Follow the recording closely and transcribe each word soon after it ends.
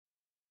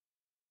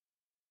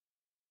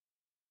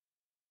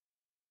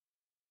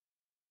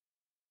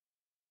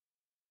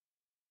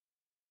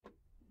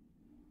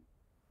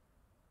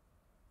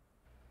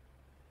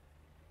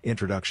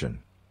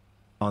Introduction.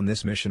 On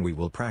this mission we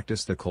will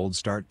practice the cold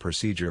start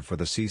procedure for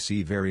the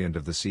CC variant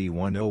of the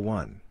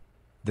C-101.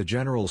 The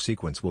general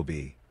sequence will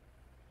be: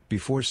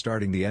 before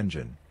starting the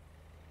engine,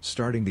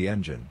 starting the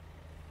engine,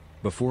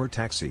 before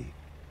taxi,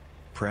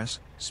 press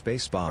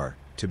spacebar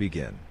to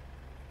begin.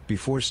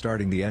 Before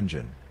starting the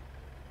engine.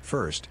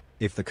 First,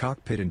 if the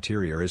cockpit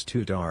interior is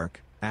too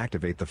dark,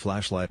 activate the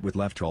flashlight with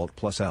left Alt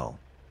plus L.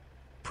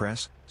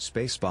 Press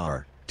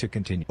spacebar to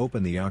continue.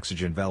 Open the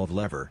oxygen valve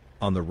lever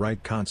on the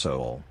right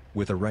console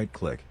with a right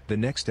click. The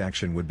next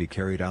action would be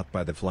carried out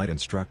by the flight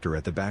instructor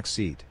at the back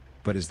seat,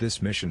 but as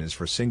this mission is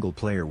for single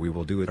player we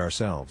will do it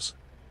ourselves.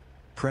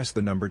 Press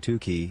the number 2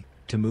 key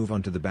to move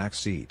onto the back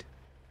seat.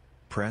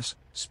 Press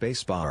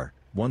spacebar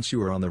once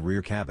you are on the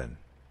rear cabin.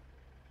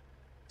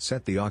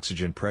 Set the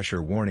oxygen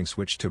pressure warning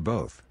switch to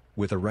both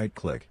with a right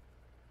click.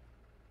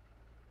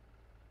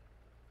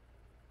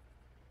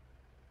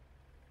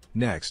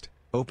 Next,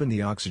 open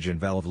the oxygen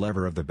valve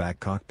lever of the back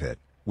cockpit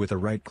with a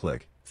right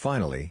click.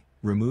 Finally,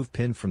 remove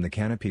pin from the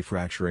canopy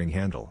fracturing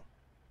handle.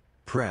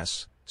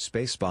 Press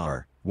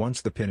spacebar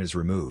once the pin is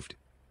removed.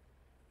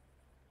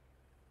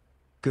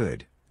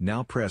 Good.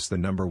 Now press the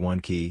number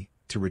 1 key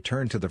to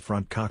return to the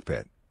front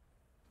cockpit.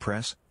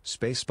 Press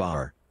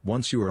spacebar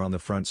once you are on the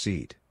front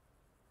seat.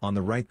 On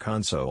the right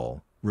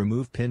console,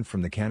 remove pin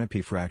from the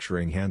canopy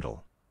fracturing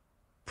handle.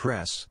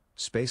 Press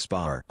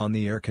spacebar on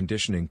the air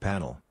conditioning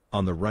panel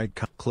on the right.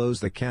 Close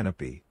the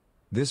canopy.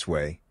 This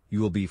way,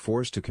 you will be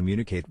forced to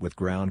communicate with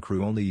ground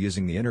crew only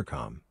using the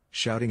intercom.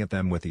 Shouting at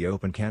them with the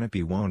open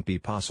canopy won't be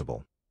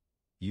possible.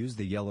 Use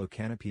the yellow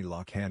canopy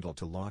lock handle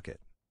to lock it.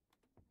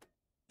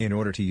 In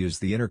order to use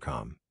the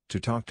intercom, to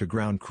talk to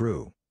ground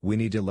crew, we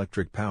need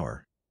electric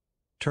power.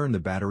 Turn the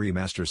battery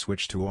master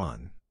switch to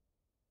on.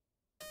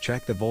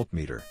 Check the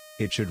voltmeter,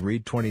 it should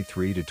read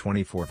 23 to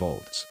 24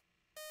 volts.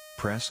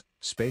 Press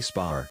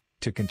spacebar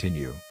to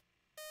continue.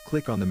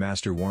 Click on the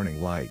master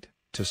warning light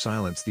to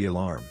silence the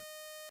alarm.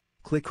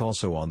 Click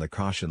also on the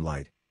caution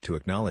light to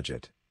acknowledge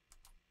it.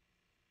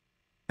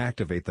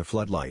 Activate the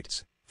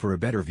floodlights for a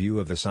better view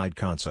of the side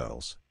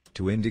consoles.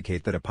 To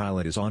indicate that a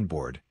pilot is on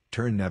board,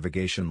 turn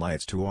navigation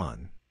lights to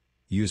on.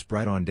 Use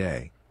bright on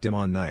day, dim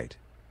on night.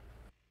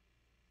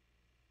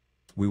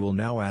 We will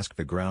now ask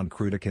the ground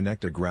crew to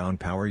connect a ground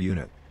power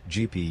unit,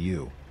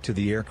 GPU, to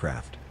the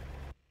aircraft.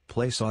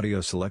 Place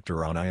audio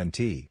selector on INT,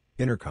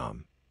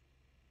 intercom.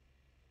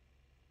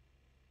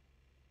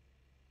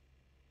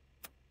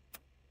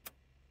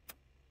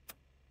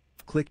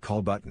 Click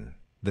Call button,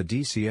 the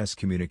DCS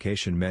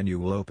communication menu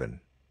will open.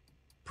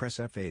 Press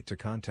F8 to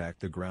contact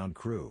the ground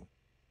crew.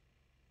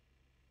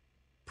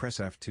 Press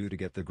F2 to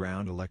get the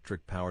ground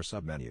electric power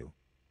submenu.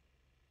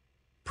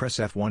 Press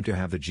F1 to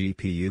have the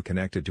GPU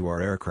connected to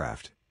our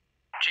aircraft.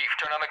 Chief,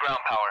 turn on the ground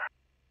power.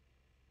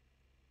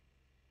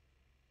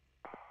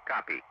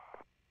 Copy.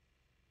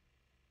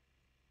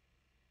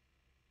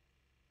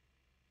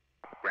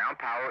 Ground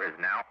power is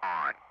now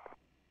on.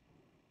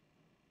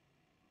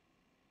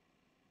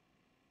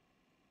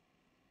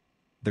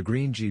 The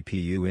green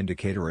GPU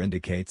indicator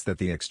indicates that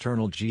the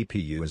external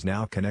GPU is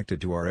now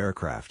connected to our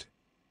aircraft.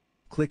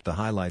 Click the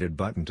highlighted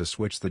button to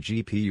switch the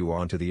GPU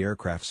onto the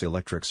aircraft's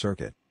electric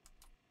circuit.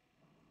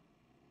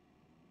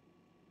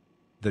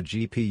 The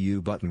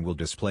GPU button will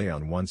display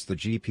on once the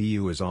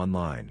GPU is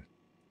online.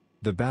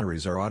 The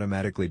batteries are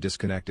automatically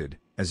disconnected,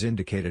 as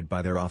indicated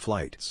by their off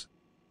lights.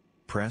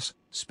 Press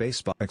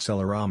spacebar.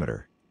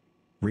 Accelerometer.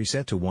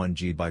 Reset to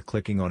 1G by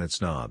clicking on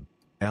its knob.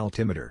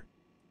 Altimeter.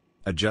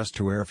 Adjust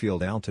to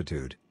airfield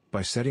altitude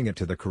by setting it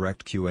to the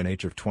correct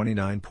QNH of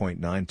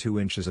 29.92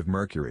 inches of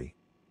mercury.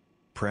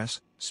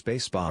 Press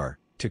spacebar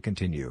to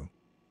continue.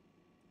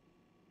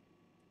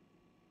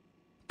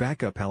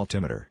 Backup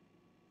altimeter.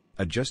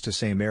 Adjust to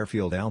same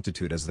airfield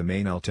altitude as the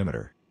main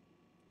altimeter.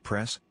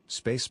 Press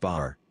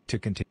spacebar to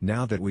continue.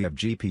 Now that we have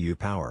GPU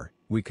power,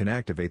 we can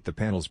activate the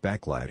panel's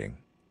backlighting.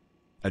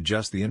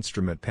 Adjust the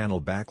instrument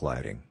panel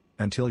backlighting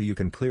until you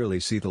can clearly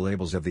see the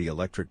labels of the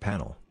electric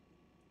panel.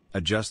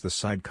 Adjust the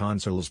side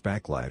console's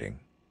backlighting.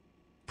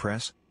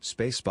 Press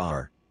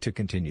spacebar to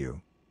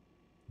continue.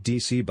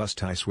 DC bus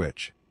tie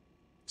switch.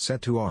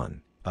 Set to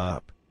on,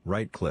 up,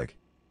 right click.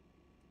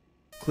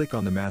 Click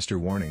on the master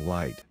warning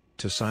light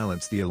to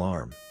silence the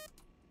alarm.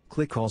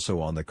 Click also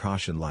on the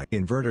caution light.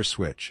 Inverter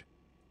switch.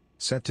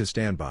 Set to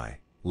standby,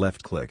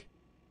 left click.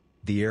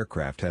 The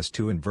aircraft has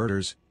 2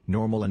 inverters,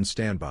 normal and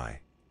standby.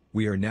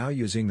 We are now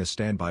using the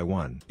standby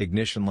one.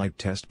 Ignition light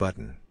test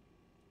button.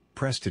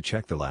 Press to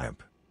check the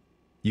lamp.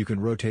 You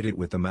can rotate it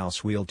with the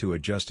mouse wheel to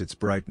adjust its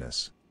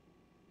brightness.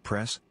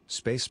 Press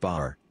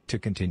spacebar to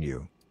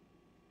continue.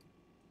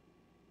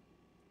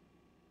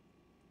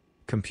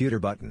 Computer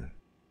button.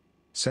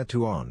 Set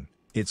to on,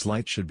 its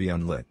light should be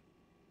unlit.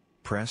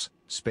 Press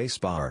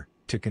spacebar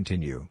to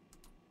continue.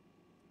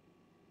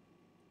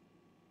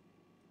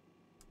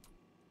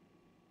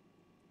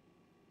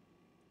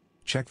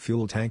 Check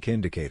fuel tank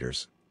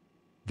indicators.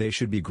 They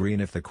should be green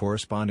if the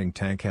corresponding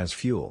tank has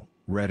fuel,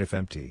 red if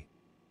empty.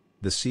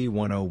 The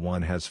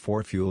C-101 has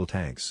 4 fuel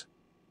tanks.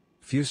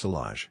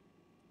 Fuselage.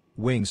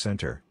 Wing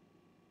center.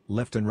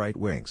 left and right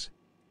wings.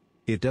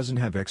 It doesn't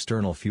have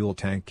external fuel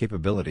tank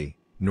capability,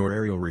 nor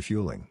aerial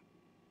refueling.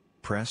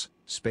 Press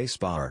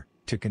spacebar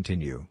to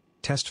continue.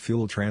 Test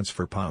fuel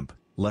transfer pump,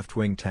 left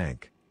wing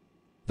tank.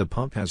 The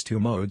pump has two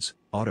modes,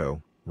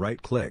 auto,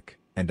 right click,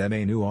 and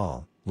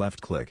manual,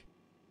 left click.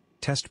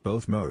 Test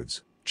both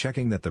modes,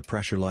 checking that the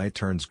pressure light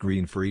turns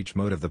green for each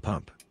mode of the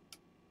pump.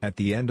 At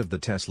the end of the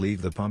test,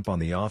 leave the pump on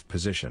the off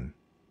position.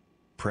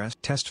 Press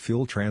test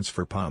fuel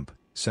transfer pump,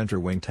 center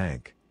wing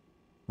tank.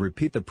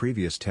 Repeat the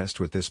previous test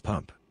with this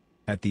pump.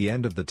 At the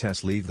end of the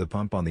test, leave the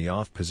pump on the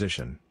off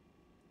position.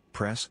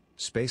 Press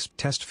space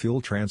test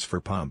fuel transfer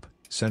pump,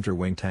 center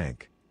wing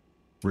tank.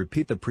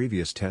 Repeat the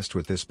previous test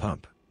with this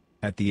pump.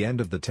 At the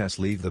end of the test,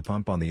 leave the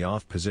pump on the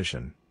off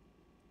position.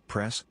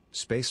 Press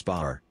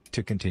spacebar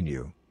to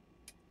continue.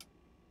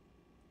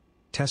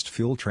 Test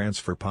fuel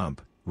transfer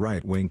pump,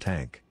 right wing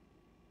tank.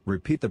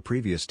 Repeat the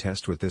previous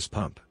test with this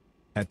pump.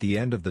 At the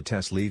end of the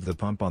test, leave the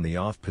pump on the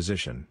off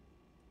position.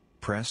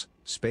 Press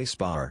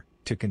spacebar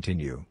to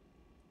continue.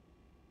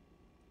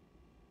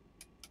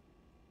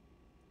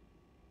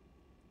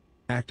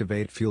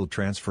 Activate fuel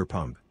transfer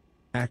pump.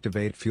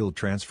 Activate fuel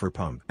transfer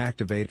pump.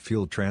 Activate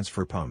fuel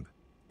transfer pump.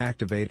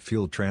 Activate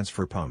fuel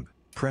transfer pump.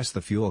 Press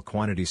the fuel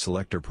quantity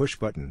selector push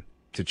button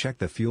to check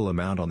the fuel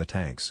amount on the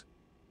tanks.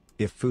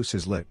 If FUS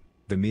is lit,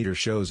 the meter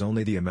shows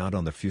only the amount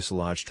on the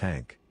fuselage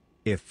tank.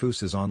 If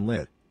FUS is on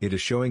lit, it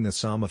is showing the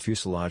sum of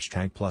fuselage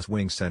tank plus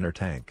wing center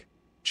tank.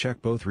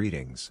 Check both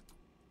readings.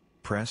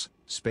 Press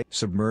space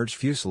submerged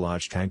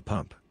fuselage tank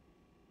pump.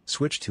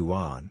 Switch to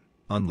on,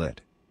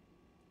 unlit.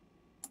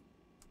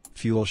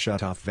 Fuel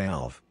shutoff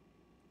valve.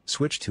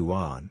 Switch to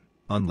on,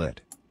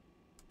 unlit.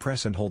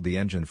 Press and hold the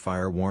engine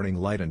fire warning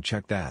light and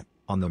check that,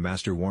 on the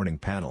master warning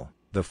panel,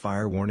 the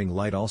fire warning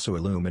light also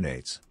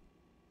illuminates.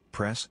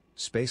 Press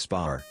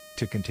spacebar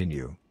to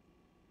continue.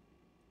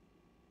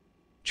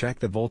 Check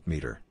the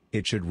voltmeter,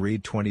 it should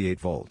read 28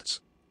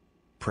 volts.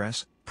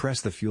 Press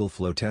the fuel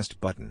flow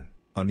test button,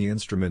 on the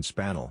instruments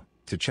panel,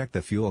 to check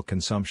the fuel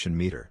consumption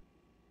meter.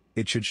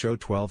 It should show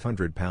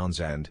 1200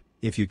 pounds and,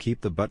 if you keep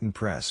the button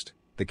pressed,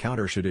 the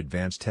counter should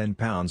advance 10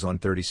 pounds on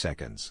 30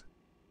 seconds.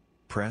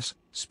 Press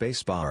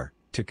spacebar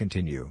to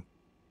continue.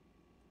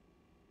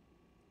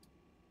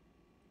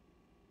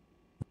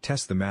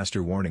 Test the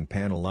master warning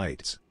panel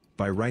lights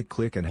by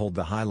right-click and hold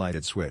the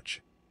highlighted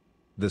switch.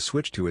 The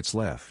switch to its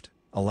left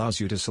allows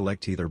you to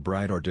select either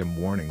bright or dim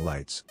warning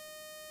lights.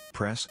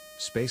 Press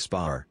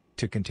spacebar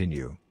to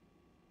continue.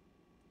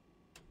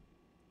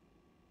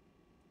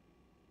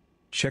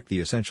 Check the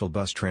essential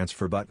bus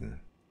transfer button.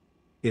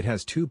 It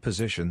has two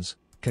positions: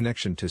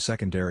 connection to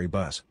secondary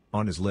bus,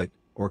 on is lit,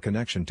 or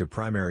connection to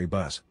primary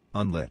bus,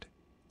 unlit.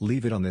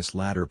 Leave it on this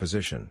latter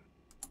position.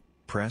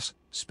 Press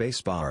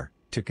spacebar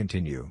to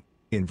continue.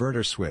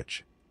 Inverter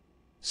switch.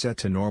 Set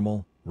to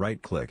normal,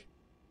 right-click.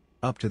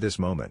 Up to this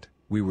moment,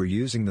 we were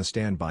using the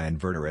standby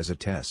inverter as a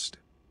test.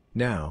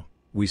 Now,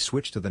 we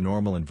switch to the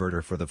normal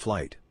inverter for the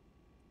flight.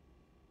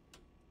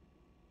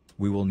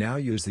 We will now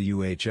use the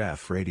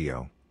UHF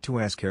radio to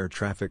ask air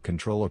traffic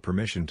controller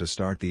permission to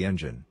start the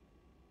engine.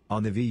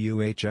 On the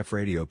VUHF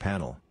radio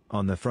panel,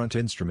 on the front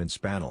instruments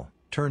panel,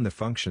 turn the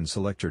function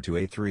selector to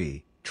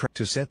A3.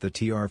 To set the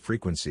TR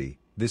frequency,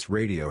 this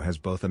radio has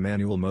both a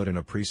manual mode and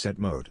a preset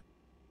mode.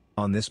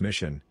 On this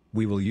mission,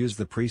 we will use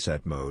the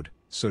preset mode,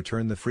 so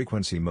turn the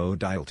frequency mode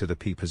dial to the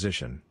P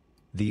position.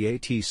 The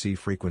ATC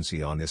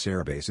frequency on this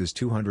airbase is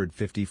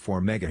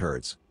 254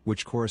 MHz,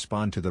 which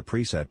correspond to the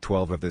preset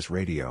 12 of this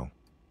radio.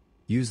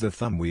 Use the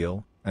thumb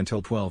wheel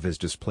until 12 is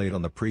displayed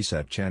on the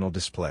preset channel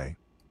display.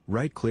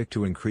 Right-click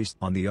to increase.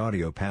 On the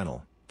audio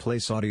panel,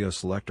 place audio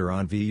selector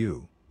on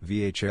VU,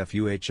 VHF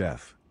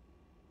UHF.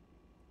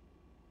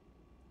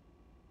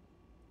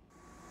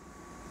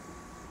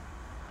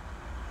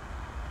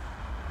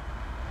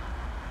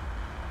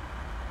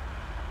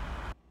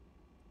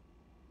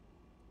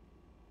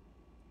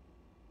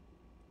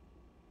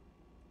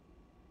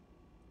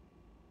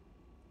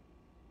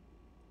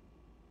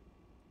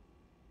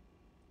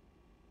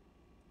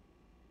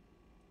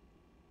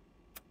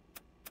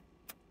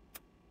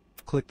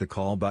 Click the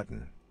call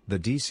button. The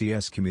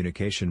DCS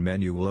communication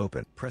menu will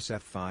open. Press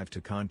F5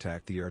 to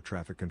contact the air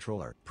traffic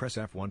controller. Press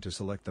F1 to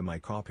select the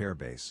MyCop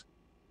airbase.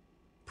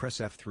 Press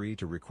F3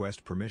 to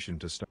request permission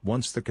to start.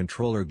 Once the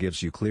controller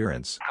gives you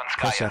clearance,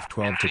 press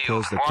F12 to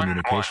close the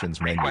communications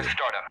menu.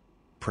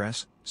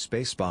 Press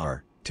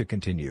spacebar to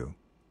continue.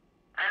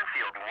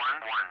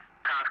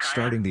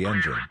 Starting the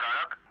engine.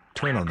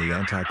 Turn on the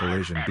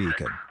anti-collision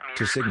beacon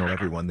to signal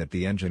everyone that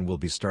the engine will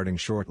be starting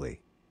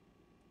shortly.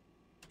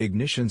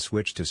 Ignition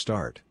switch to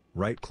start,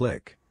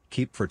 right-click,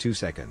 keep for 2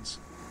 seconds.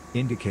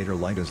 Indicator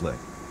light is lit.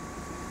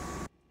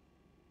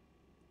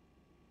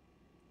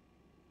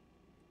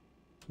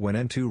 When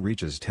N2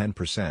 reaches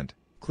 10%,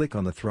 click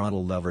on the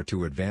throttle lever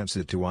to advance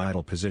it to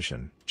idle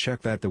position.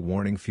 Check that the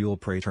warning fuel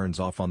spray turns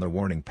off on the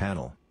warning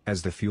panel,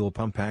 as the fuel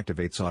pump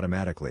activates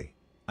automatically.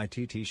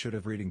 ITT should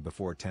have reading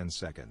before 10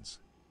 seconds.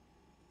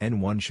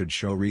 N1 should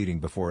show reading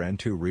before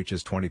N2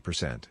 reaches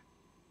 20%.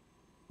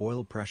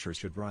 Oil pressure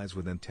should rise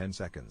within 10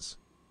 seconds.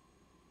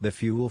 The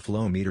fuel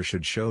flow meter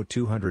should show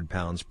 200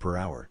 pounds per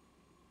hour.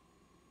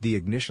 The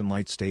ignition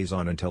light stays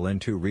on until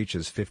N2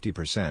 reaches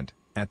 50%,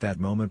 at that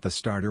moment the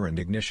starter and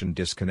ignition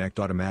disconnect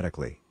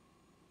automatically.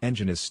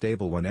 Engine is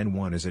stable when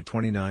N1 is at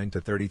 29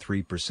 to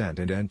 33%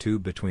 and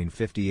N2 between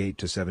 58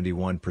 to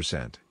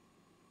 71%.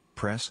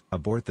 Press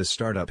abort the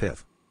startup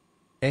if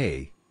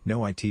A.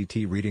 No ITT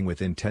reading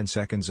within 10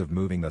 seconds of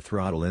moving the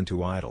throttle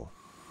into idle.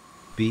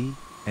 B.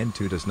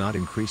 N2 does not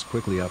increase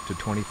quickly up to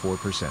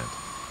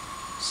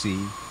 24%.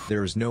 C.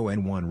 There is no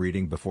N1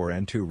 reading before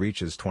N2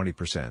 reaches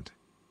 20%.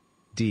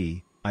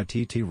 D.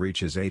 ITT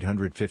reaches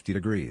 850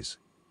 degrees.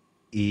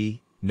 E.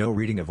 No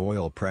reading of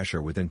oil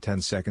pressure within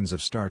 10 seconds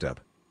of startup.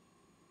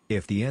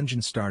 If the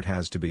engine start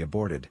has to be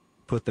aborted,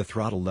 put the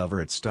throttle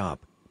lever at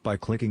stop, by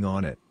clicking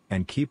on it,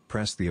 and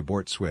press the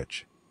abort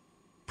switch.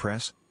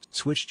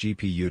 Switch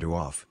GPU to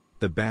off,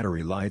 the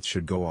battery lights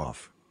should go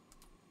off.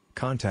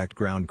 Contact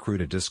ground crew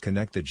to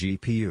disconnect the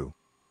GPU.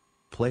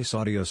 Place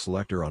audio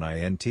selector on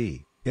INT,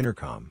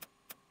 intercom.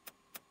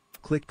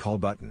 Click call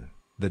button,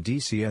 the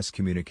DCS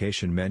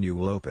communication menu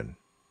will open.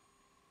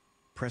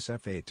 Press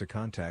F8 to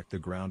contact the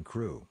ground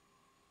crew.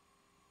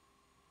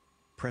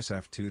 Press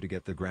F2 to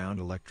get the ground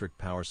electric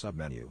power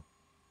submenu.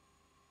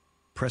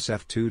 Press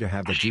F2 to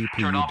have the Chief,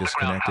 turn GPU off the ground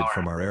disconnected power.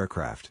 from our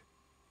aircraft.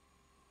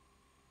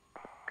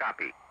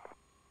 Copy.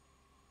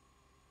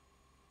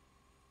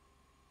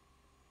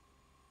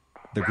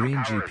 The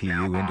Ground green power is now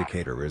GPU on.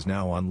 indicator is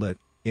now on lit,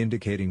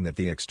 indicating that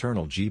the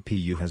external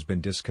GPU has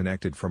been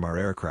disconnected from our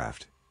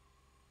aircraft.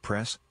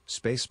 Press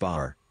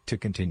spacebar to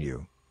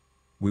continue.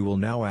 We will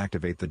now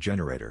activate the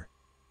generator.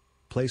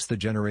 Place the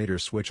generator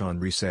switch on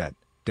reset,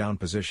 down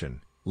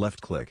position,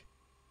 left click.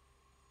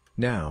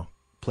 Now,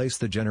 place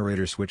the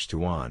generator switch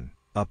to on,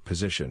 up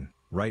position,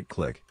 right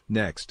click.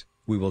 Next,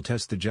 we will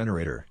test the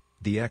generator.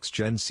 The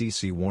X-Gen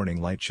CC warning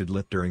light should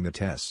lit during the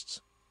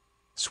tests.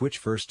 Switch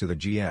first to the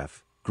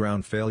GF,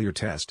 ground failure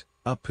test,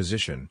 up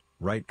position,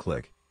 right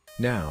click.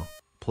 Now,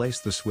 place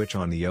the switch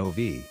on the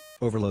OV,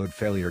 overload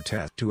failure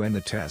test. To end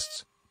the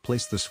tests,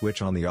 place the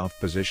switch on the off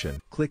position.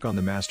 Click on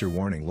the master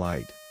warning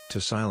light,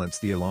 to silence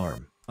the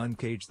alarm.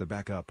 Uncage the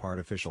backup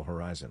artificial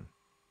horizon.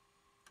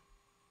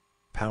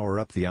 Power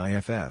up the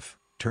IFF,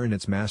 turn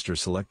its master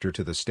selector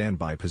to the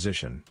standby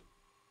position.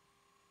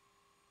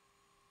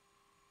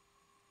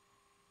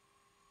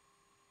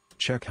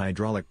 Check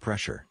hydraulic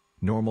pressure,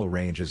 normal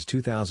range is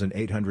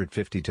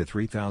 2850 to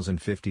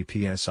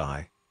 3050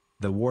 psi.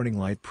 The warning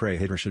light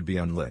preheater should be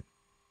unlit.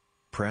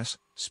 Press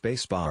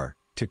spacebar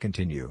to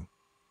continue.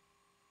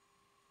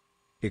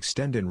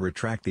 Extend and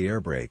retract the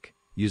air brake,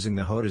 using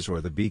the HOTAS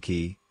or the B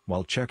key,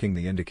 while checking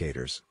the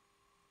indicators.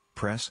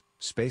 Press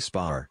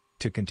spacebar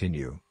to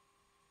continue.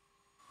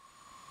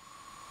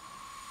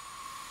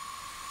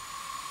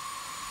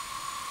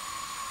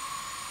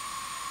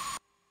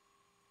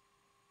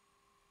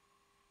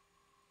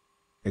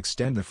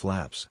 Extend the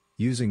flaps,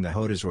 using the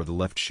HOTAS or the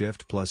left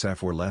shift plus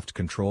F or left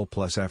control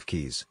plus F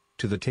keys,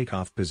 to the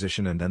takeoff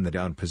position and then the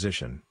down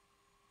position.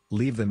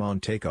 Leave them on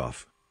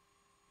takeoff.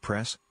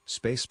 Press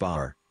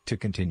spacebar to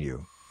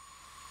continue.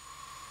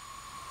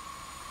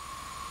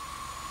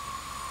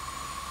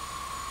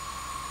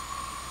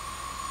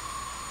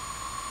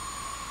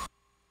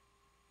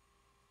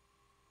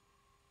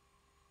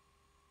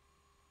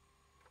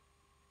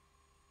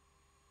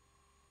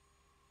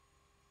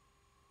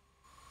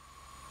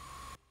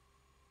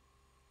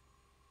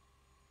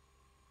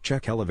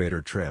 Check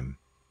elevator trim.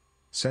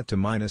 Set to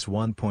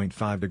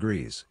 -1.5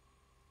 degrees.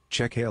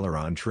 Check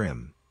aileron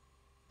trim.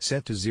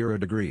 Set to 0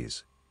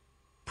 degrees.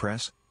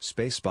 Press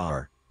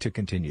spacebar to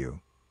continue.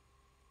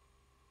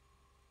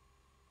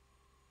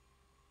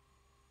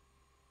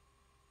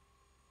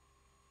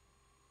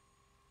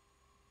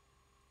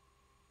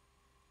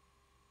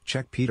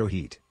 Check pitot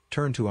heat.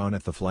 Turn to on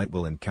if the flight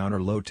will encounter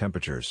low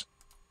temperatures.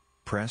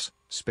 Press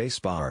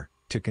spacebar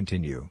to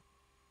continue.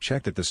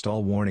 Check that the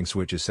stall warning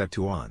switch is set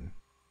to on.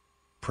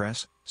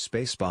 Press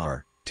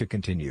spacebar to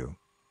continue.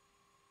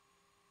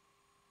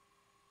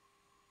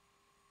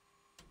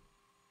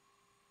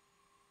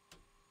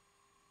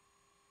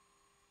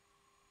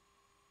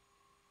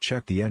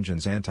 Check the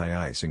engine's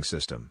anti-icing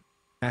system.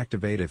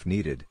 Activate if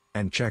needed,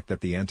 and check that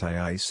the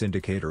anti-ice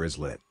indicator is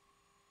lit.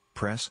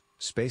 Press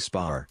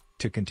spacebar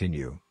to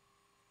continue.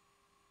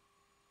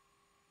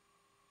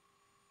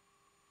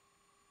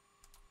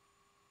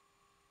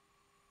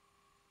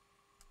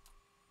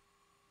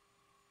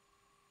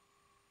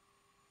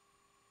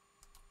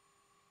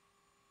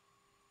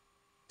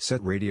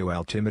 Set radio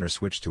altimeter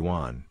switch to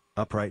on,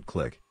 up right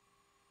click.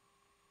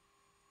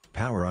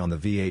 Power on the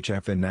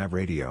VHF and nav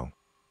radio.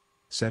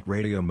 Set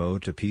radio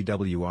mode to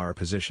PWR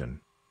position.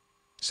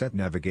 Set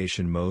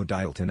navigation mode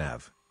dial to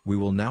nav. We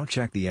will now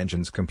check the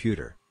engine's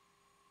computer.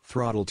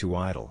 Throttle to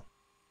idle.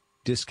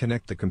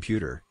 Disconnect the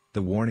computer,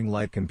 the warning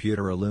light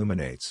computer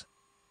illuminates.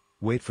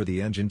 Wait for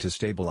the engine to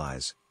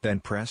stabilize,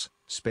 then press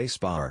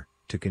spacebar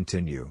to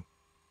continue.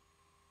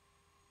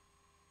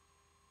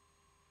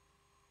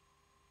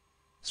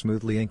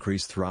 Smoothly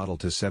increase throttle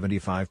to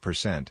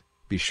 75%,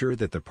 be sure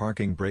that the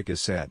parking brake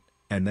is set,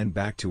 and then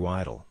back to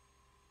idle.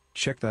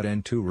 Check that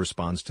N2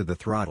 responds to the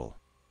throttle.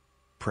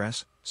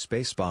 Press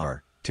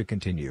spacebar to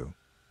continue.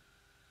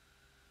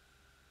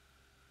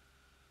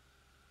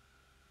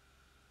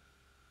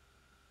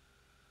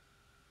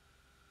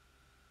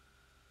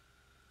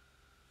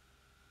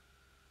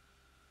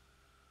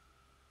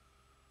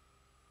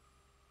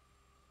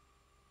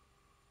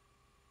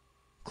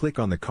 Click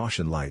on the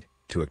caution light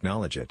to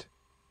acknowledge it.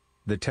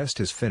 The test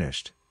is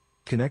finished.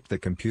 Connect the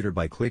computer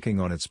by clicking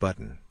on its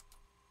button.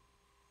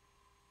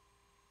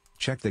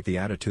 Check that the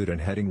attitude and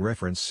heading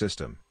reference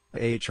system,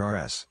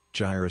 AHRS,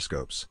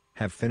 gyroscopes,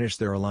 have finished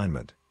their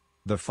alignment.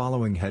 The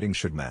following headings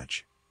should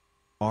match: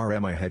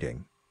 RMI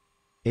heading,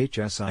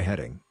 HSI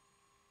heading,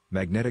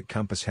 magnetic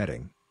compass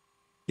heading.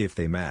 If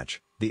they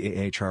match,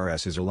 the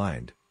AHRS is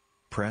aligned.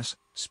 Press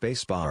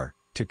spacebar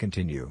to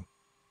continue.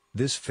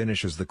 This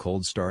finishes the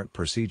cold start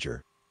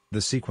procedure.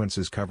 The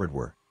sequences covered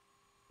were: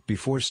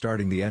 before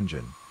starting the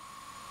engine,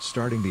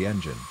 starting the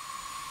engine,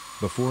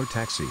 before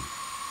taxi.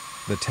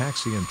 The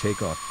taxi and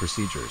takeoff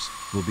procedures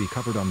will be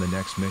covered on the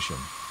next mission.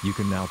 You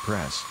can now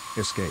press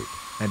escape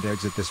and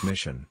exit this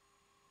mission.